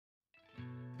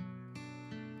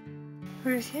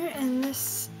right here, and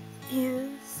this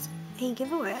is a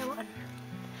giveaway I won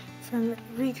from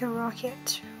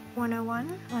rikorocket101 on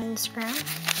Instagram.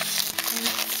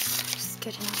 Let's just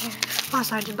get in here.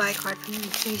 Also, I did buy a card from them,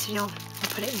 so I'll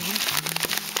put it in here.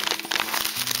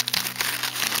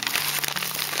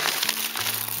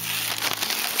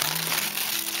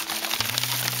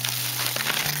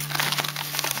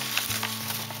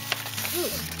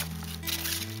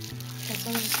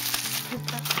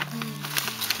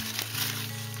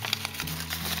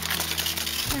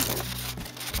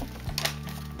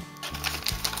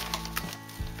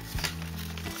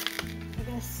 I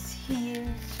guess he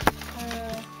used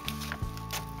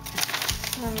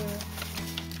some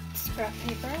scrap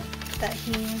paper that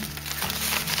he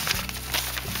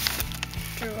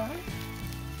drew on.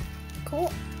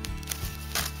 Cool.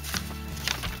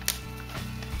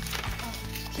 I'll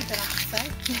keep it off the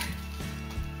side.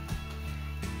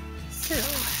 So,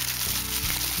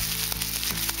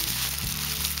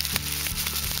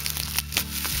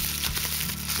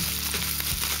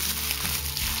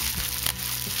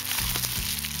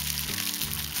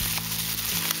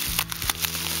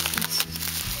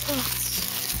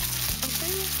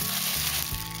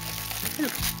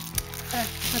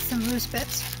 that's some loose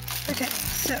bits. Okay,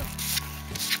 so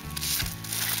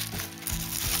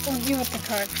we'll deal with the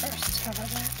card first. How about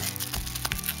that?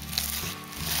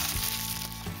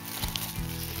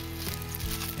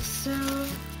 So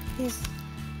he's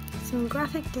some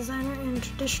graphic designer and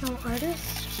traditional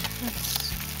artist.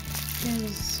 That's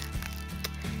his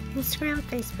Instagram,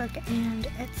 Facebook, and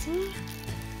Etsy.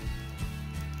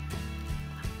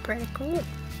 Pretty cool.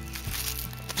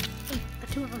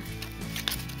 Two of them.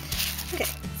 Okay,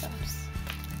 so I'll just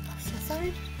toss this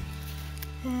aside.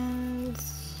 And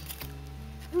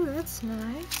ooh, that's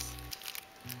nice.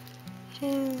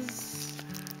 His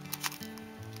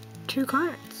 2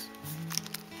 cards.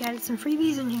 He added some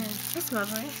freebies in here. That's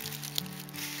lovely.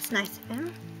 It's nice of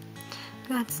him.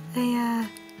 That's a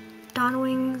Dawn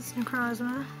Wings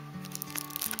Necrozma,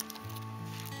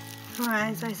 or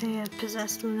as I say, a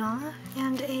Possessed Lunala,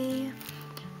 and a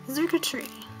Zerka Tree.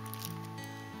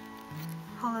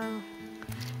 Hollow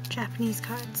Japanese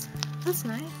cards. That's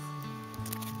nice.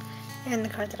 And the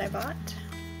card that I bought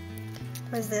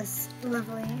was this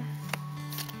lovely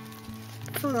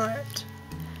full art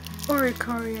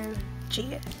Rikorocket101's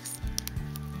GX.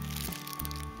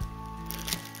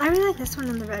 I really like this one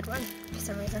and the red one for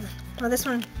some reason. Well, this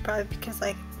one probably because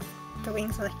like the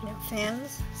wings are like, you know,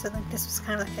 fans. So like this was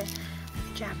kind of like a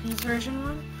Japanese version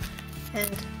one,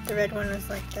 and the red one was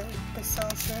like the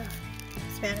salsa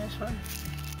Spanish one.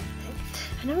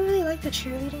 I never really liked the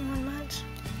cheerleading one much.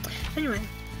 Anyway,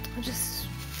 I'll just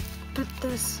put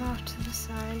this off to the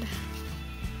side.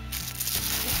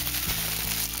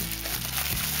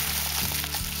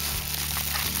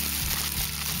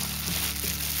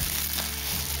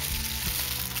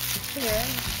 Here,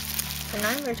 for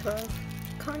 9x12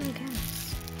 cotton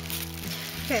canvas.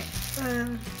 Okay,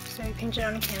 so we painted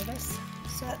on a canvas.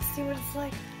 So let's see what it's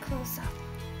like close up.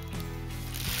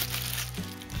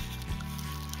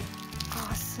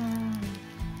 Awesome.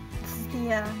 This is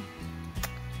the,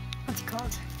 what's it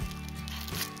called?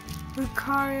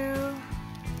 Lucario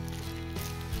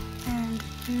and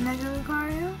Mega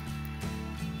Lucario.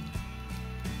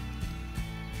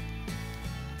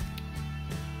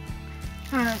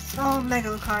 I don't know, it's all Mega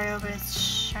Lucario, but it's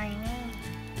shiny.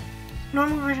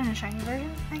 Normal version and shiny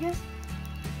version, I guess.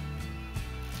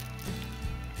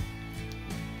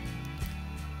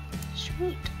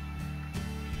 Sweet.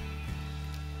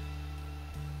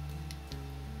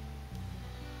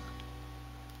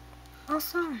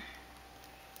 Awesome.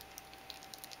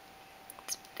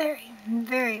 It's very,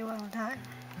 very well done.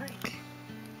 Like,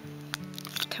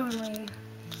 totally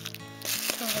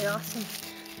awesome.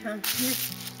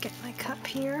 Just get my cup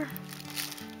here.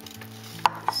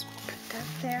 Just put that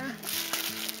there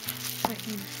so I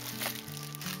can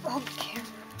hold the camera.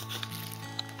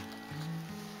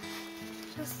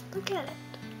 Just look at it.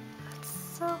 That's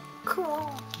so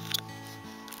cool.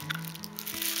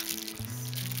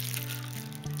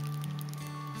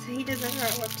 So he does other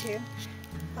artwork too,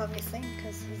 obviously,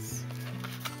 because his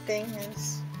thing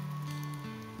is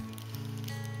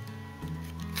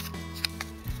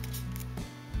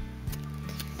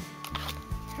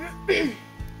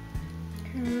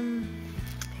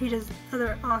he does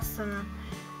other awesome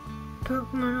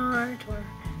Pokemon art or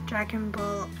Dragon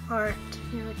Ball art.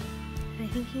 You know, I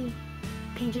think he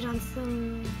painted on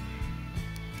some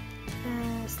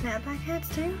snapback hats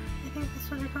too. I think that's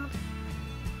what they're called.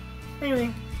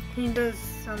 Anyway, he does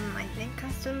some, I think,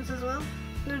 customs as well.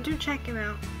 So do check him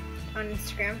out on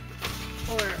Instagram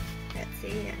or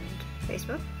Etsy and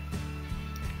Facebook.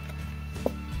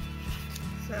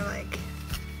 So like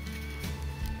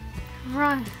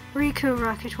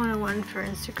rikorocket101 for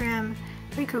Instagram,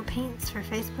 Rico Paints for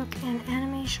Facebook, and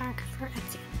Anime Shark for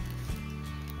Etsy.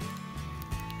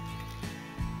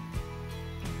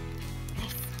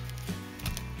 Nice.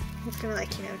 I'm just gonna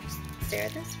like, you know, just stare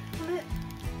at this for a little bit.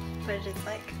 But it is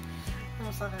like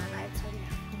almost 11 at night, so I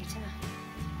need to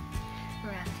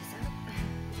wrap this up.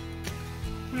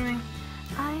 Anyway,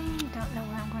 I don't know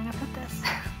where I'm going to put this.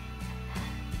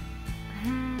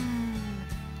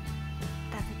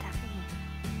 Taffy taffy.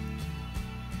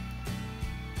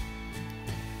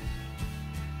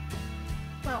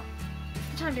 Well,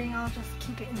 for the time being, I'll just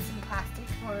keep it in some plastic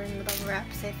or in the bubble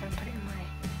wrap, safe and put it in my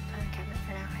filing cabinet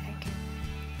for now, I think.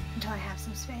 Until I have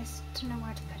some space to know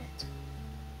where to put it.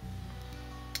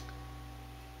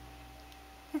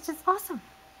 It's just awesome.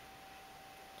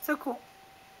 So cool.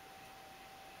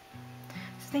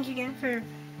 So thank you again for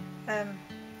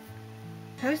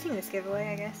hosting this giveaway,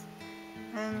 I guess,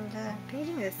 and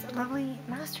painting this lovely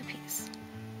masterpiece.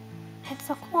 It's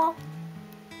so cool.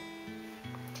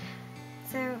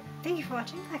 So thank you for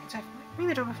watching. Like and subscribe, ring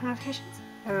the doorbell for notifications.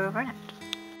 Over and out.